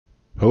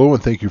Hello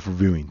and thank you for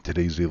viewing.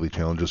 Today's daily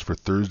challenges for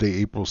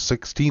Thursday, April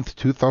 16th,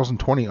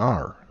 2020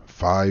 are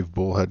 5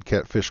 bullhead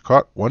catfish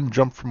caught, 1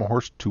 jump from a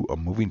horse to a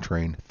moving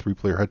train,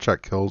 3-player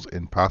headshot kills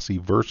in posse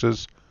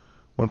versus,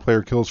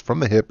 1-player kills from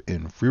the hip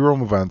in free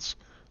roam events,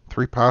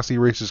 3 posse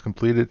races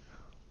completed,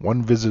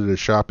 1 visited a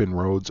shop in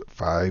Rhodes,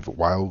 5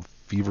 wild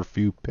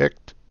Feverfew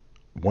picked,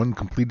 1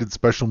 completed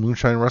special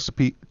moonshine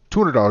recipe,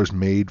 $200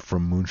 made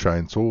from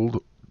moonshine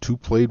sold, 2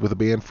 played with a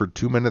band for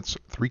 2 minutes,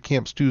 3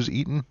 camp stews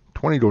eaten,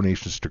 20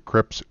 donations to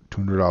Crips,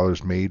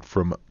 $200 made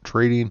from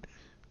trading,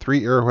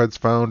 3 arrowheads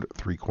found,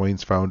 3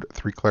 coins found,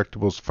 3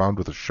 collectibles found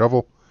with a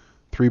shovel,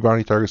 3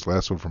 bounty targets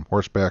lassoed from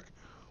horseback,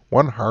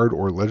 1 hard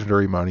or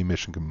legendary bounty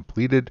mission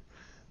completed,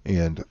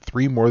 and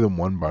 3 more than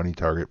 1 bounty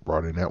target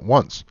brought in at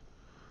once.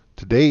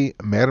 Today,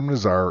 Madame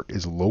Nazar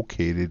is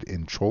located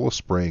in Cholla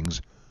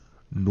Springs,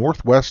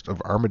 northwest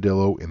of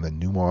Armadillo in the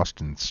New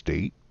Austin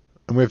state.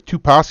 And we have 2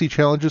 posse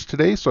challenges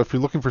today, so if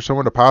you're looking for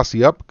someone to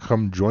posse up,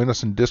 come join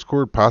us in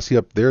Discord. Posse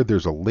up there.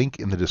 There's a link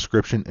in the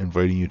description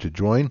inviting you to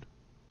join.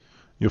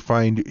 You'll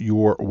find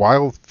your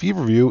wild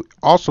Feverfew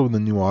also in the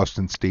New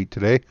Austin state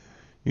today.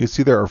 You can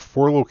see there are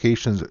 4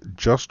 locations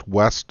just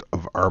west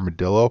of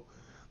Armadillo.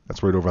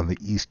 That's right over on the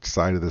east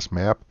side of this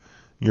map.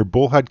 Your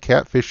bullhead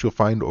catfish you'll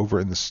find over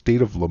in the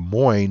state of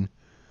Lemoyne.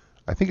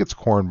 I think it's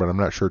corn, but I'm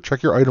not sure.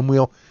 Check your item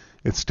wheel.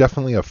 It's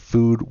definitely a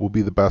food will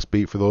be the best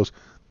bait for those.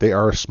 They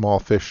are a small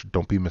fish.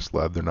 Don't be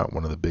misled. They're not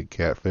one of the big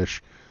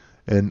catfish.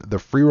 And the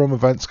free roam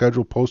event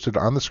schedule posted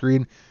on the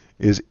screen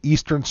is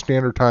Eastern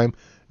Standard Time.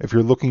 If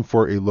you're looking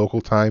for a local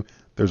time,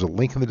 there's a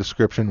link in the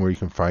description where you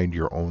can find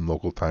your own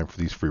local time for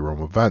these free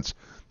roam events.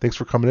 Thanks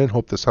for coming in.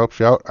 Hope this helps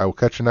you out. I will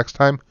catch you next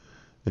time.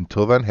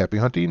 Until then, happy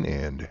hunting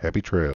and happy trails.